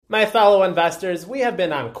My fellow investors, we have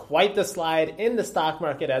been on quite the slide in the stock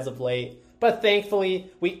market as of late, but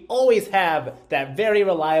thankfully, we always have that very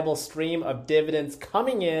reliable stream of dividends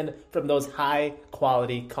coming in from those high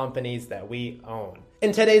quality companies that we own.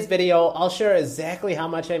 In today's video, I'll share exactly how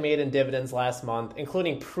much I made in dividends last month,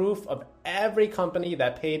 including proof of every company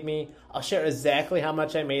that paid me. I'll share exactly how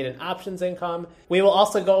much I made in options income. We will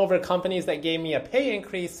also go over companies that gave me a pay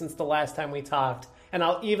increase since the last time we talked. And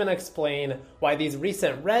I'll even explain why these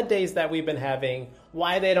recent red days that we've been having,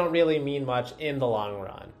 why they don't really mean much in the long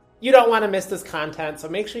run. You don't want to miss this content, so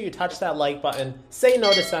make sure you touch that like button, say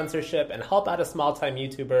no to censorship, and help out a small-time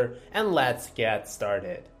YouTuber, and let's get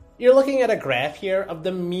started. You're looking at a graph here of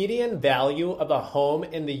the median value of a home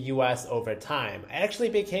in the US over time. I actually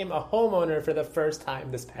became a homeowner for the first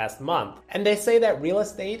time this past month, and they say that real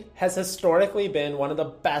estate has historically been one of the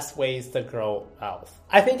best ways to grow wealth.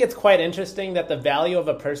 I think it's quite interesting that the value of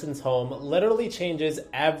a person's home literally changes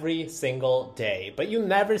every single day, but you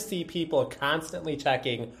never see people constantly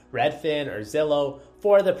checking Redfin or Zillow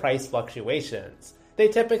for the price fluctuations. They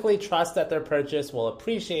typically trust that their purchase will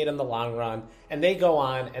appreciate in the long run, and they go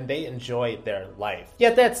on and they enjoy their life.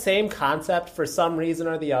 Yet that same concept, for some reason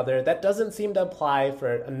or the other, that doesn't seem to apply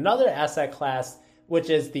for another asset class, which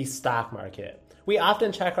is the stock market. We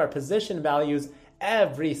often check our position values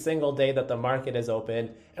every single day that the market is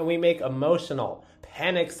open, and we make emotional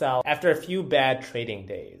panic sell after a few bad trading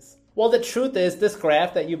days. Well, the truth is, this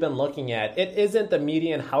graph that you've been looking at, it isn't the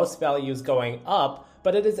median house values going up,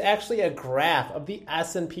 but it is actually a graph of the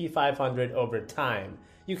S&P 500 over time.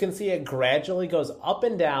 You can see it gradually goes up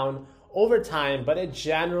and down over time, but it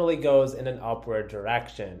generally goes in an upward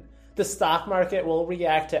direction. The stock market will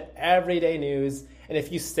react to everyday news, and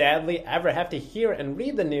if you sadly ever have to hear and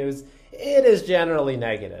read the news, it is generally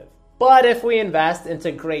negative. But if we invest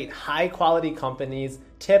into great high quality companies,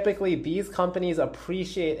 typically these companies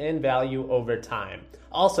appreciate in value over time.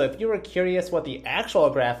 Also, if you were curious what the actual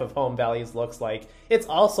graph of home values looks like, it's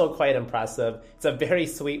also quite impressive. It's a very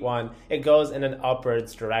sweet one. It goes in an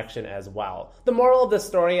upwards direction as well. The moral of the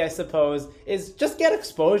story, I suppose, is just get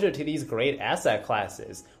exposure to these great asset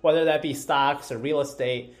classes. Whether that be stocks or real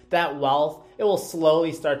estate, that wealth, it will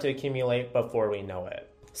slowly start to accumulate before we know it.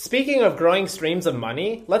 Speaking of growing streams of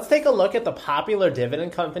money, let's take a look at the popular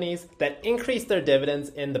dividend companies that increased their dividends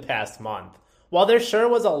in the past month. While there sure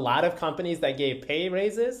was a lot of companies that gave pay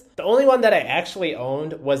raises, the only one that I actually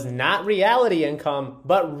owned was not Reality Income,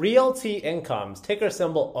 but Realty Incomes, ticker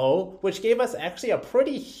symbol O, which gave us actually a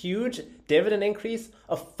pretty huge dividend increase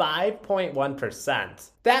of 5.1%.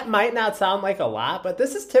 That might not sound like a lot, but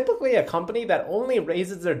this is typically a company that only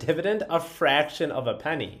raises their dividend a fraction of a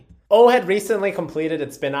penny. O had recently completed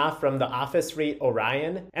its spinoff from the office REIT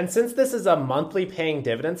Orion, and since this is a monthly paying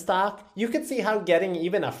dividend stock, you could see how getting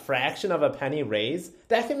even a fraction of a penny raise,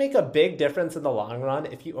 that can make a big difference in the long run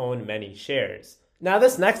if you own many shares. Now,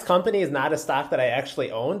 this next company is not a stock that I actually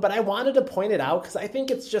own, but I wanted to point it out because I think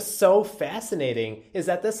it's just so fascinating, is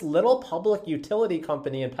that this little public utility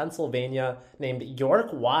company in Pennsylvania named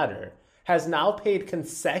York Water has now paid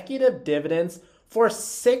consecutive dividends for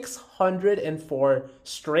 604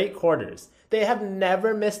 straight quarters. They have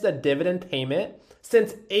never missed a dividend payment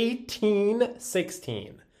since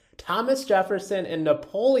 1816. Thomas Jefferson and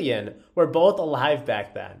Napoleon were both alive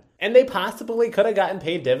back then, and they possibly could have gotten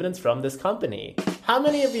paid dividends from this company. How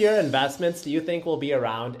many of your investments do you think will be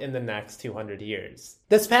around in the next 200 years?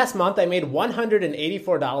 This past month, I made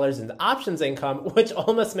 $184 in options income, which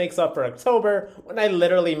almost makes up for October, when I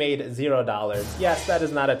literally made $0. Yes, that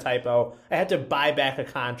is not a typo. I had to buy back a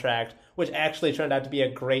contract, which actually turned out to be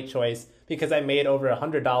a great choice because I made over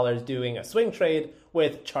 $100 doing a swing trade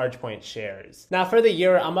with ChargePoint shares. Now for the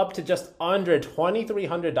year, I'm up to just under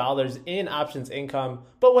 $2,300 in options income,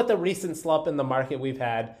 but with the recent slump in the market we've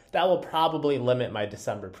had, that will probably limit my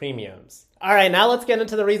December premiums. All right, now let's get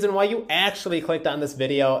into the reason why you actually clicked on this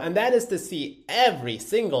video, and that is to see every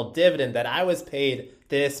single dividend that I was paid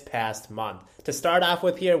this past month. To start off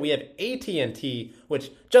with here, we have AT&T,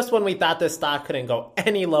 which just when we thought this stock couldn't go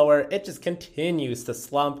any lower, it just continues to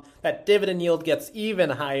slump. That dividend yield gets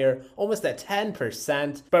even higher, almost at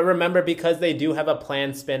 10%. But remember, because they do have a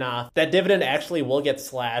planned spin-off, that dividend actually will get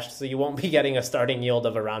slashed, so you won't be getting a starting yield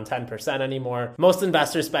of around 10% anymore. Most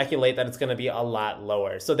investors speculate that it's going to be a lot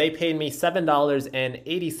lower. So they paid me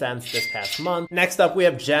 $7.80 this past month. Next up, we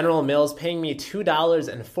have General Mills paying me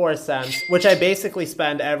 $2.04, which I basically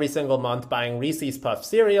spend every single month buying Reese's Puff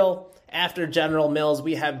cereal. After General Mills,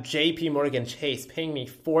 we have JP Morgan Chase paying me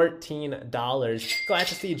 $14. Glad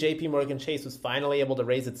to see JP Morgan Chase was finally able to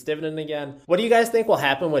raise its dividend again. What do you guys think will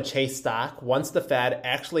happen with Chase stock once the Fed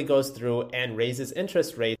actually goes through and raises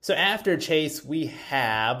interest rates? So after Chase, we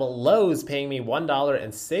have Lowe's paying me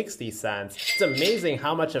 $1.60. It's amazing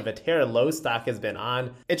how much of a tear Lowe's stock has been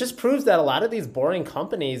on. It just proves that a lot of these boring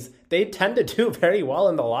companies, they tend to do very well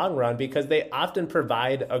in the long run because they often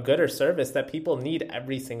provide a good or service that people need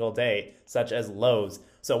every single day, such as Lowe's.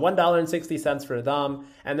 So $1.60 for them.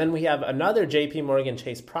 And then we have another JP Morgan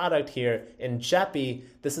Chase product here in JEPI.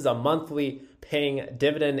 This is a monthly paying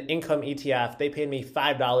dividend income ETF. They paid me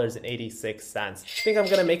 $5.86. I think I'm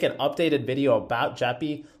going to make an updated video about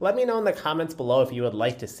JEPI. Let me know in the comments below if you would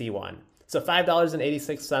like to see one. So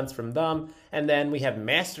 $5.86 from them. And then we have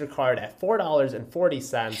MasterCard at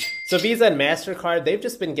 $4.40. So Visa and MasterCard, they've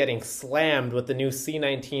just been getting slammed with the new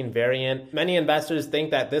C19 variant. Many investors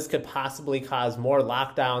think that this could possibly cause more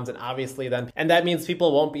lockdowns and that means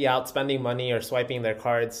people won't be out spending money or swiping their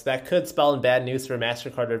cards. That could spell bad news for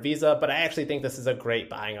MasterCard or Visa, but I actually think this is a great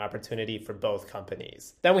buying opportunity for both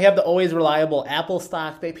companies. Then we have the always reliable Apple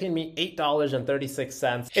stock. They paid me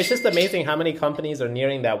 $8.36. It's just amazing how many companies are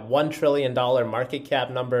nearing that $1 trillion market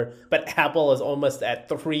cap number, but Apple is almost at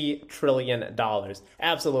 $3 trillion.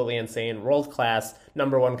 Absolutely insane. World-class,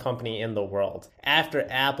 #1 company in the world. After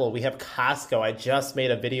Apple, we have Costco. I just made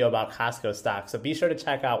a video about Costco stock, so be sure to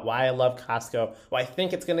check out why I love Costco, why I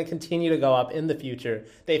think it's going to continue to go up in the future.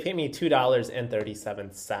 They pay me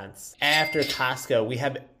 $2.37. After Costco, we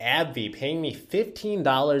have AbbVie paying me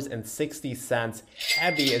 $15.60.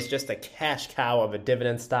 AbbVie is just a cash cow of a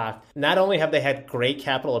dividend stock. Not only have they had great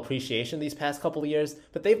capital appreciation these past couple of years,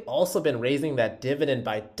 but they've also been raising that dividend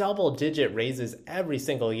by double-digit raises every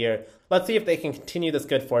single year. Let's see if they can continue this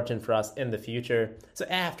good fortune for us in the future. So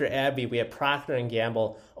after AbbVie, we have Procter &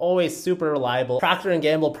 Gamble, always super reliable. Procter &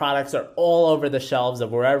 Gamble products are all over the shelves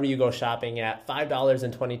of wherever you go shopping at.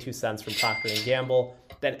 $5.22 from Procter & Gamble.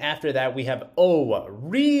 Then after that, we have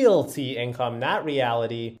Realty Income, not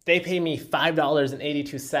Reality. They pay me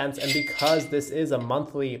 $5.82, and because this is a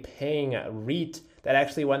monthly paying REIT, that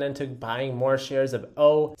actually went into buying more shares of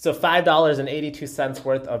O. So $5.82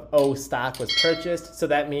 worth of O stock was purchased. So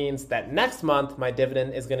that means that next month, my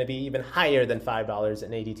dividend is going to be even higher than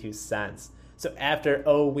 $5.82. So after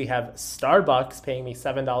O, we have Starbucks paying me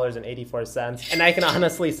 $7.84. And I can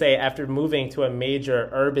honestly say, after moving to a major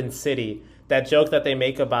urban city, that joke that they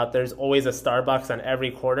make about there's always a Starbucks on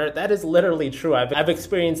every corner, that is literally true. I've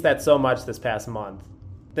experienced that so much this past month.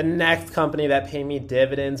 The next company that paid me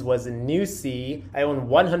dividends was NuSee. I own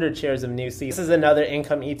 100 shares of NuSee. This is another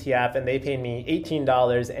income ETF, and they paid me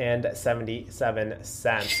 $18.77.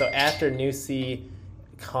 So after NuSee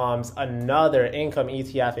comes another income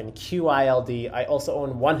ETF in QILD. I also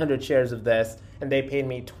own 100 shares of this, and they paid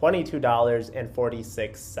me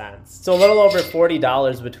 $22.46. So a little over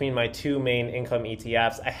 $40 between my two main income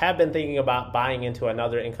ETFs. I have been thinking about buying into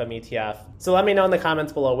another income ETF. So let me know in the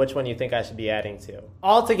comments below which one you think I should be adding to.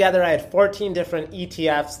 Altogether, I had 14 different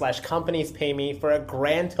ETFs/companies pay me for a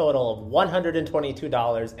grand total of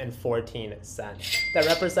 $122.14. That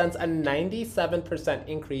represents a 97%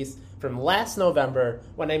 increase from last November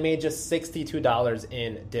when I made just $62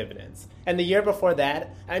 in dividends. And the year before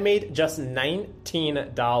that, I made just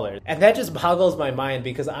 $19. And that just boggles my mind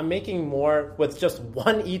because I'm making more with just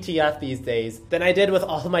one ETF these days than I did with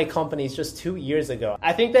all of my companies just 2 years ago.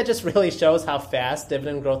 I think that just really shows how fast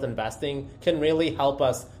dividend growth investing can really help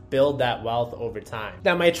us build that wealth over time.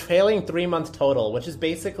 Now, my trailing 3-month total, which is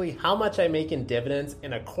basically how much I make in dividends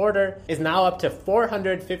in a quarter, is now up to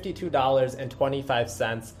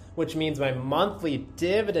 $452.25, which means my monthly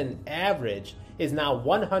dividend average is now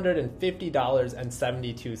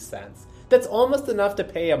 $150.72. That's almost enough to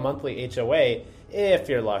pay a monthly HOA if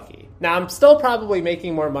you're lucky. Now, I'm still probably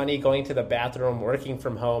making more money going to the bathroom, working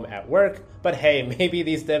from home at work, but hey, maybe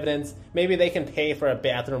these dividends, maybe they can pay for a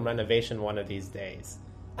bathroom renovation one of these days.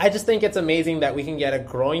 I just think it's amazing that we can get a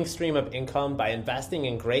growing stream of income by investing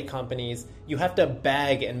in great companies. You have to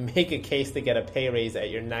beg and make a case to get a pay raise at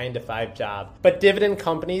your 9-to-5 job. But dividend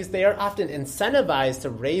companies, they are often incentivized to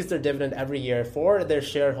raise their dividend every year for their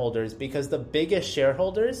shareholders because the biggest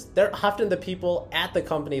shareholders, they're often the people at the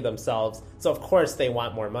company themselves. So of course they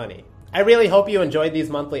want more money. I really hope you enjoyed these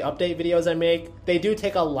monthly update videos I make. They do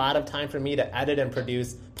take a lot of time for me to edit and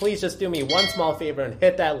produce, please just do me one small favor and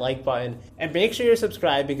hit that like button. And make sure you're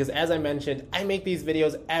subscribed because, as I mentioned, I make these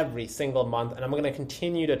videos every single month, and I'm going to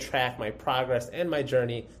continue to track my progress and my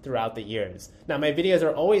journey throughout the years. Now, my videos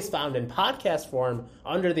are always found in podcast form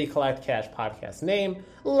under the Collect Cash podcast name.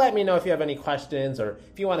 Let me know if you have any questions or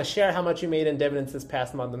if you want to share how much you made in dividends this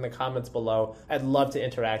past month in the comments below. I'd love to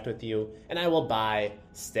interact with you, and I will buy,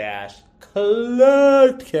 stash,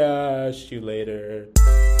 collect cash you later.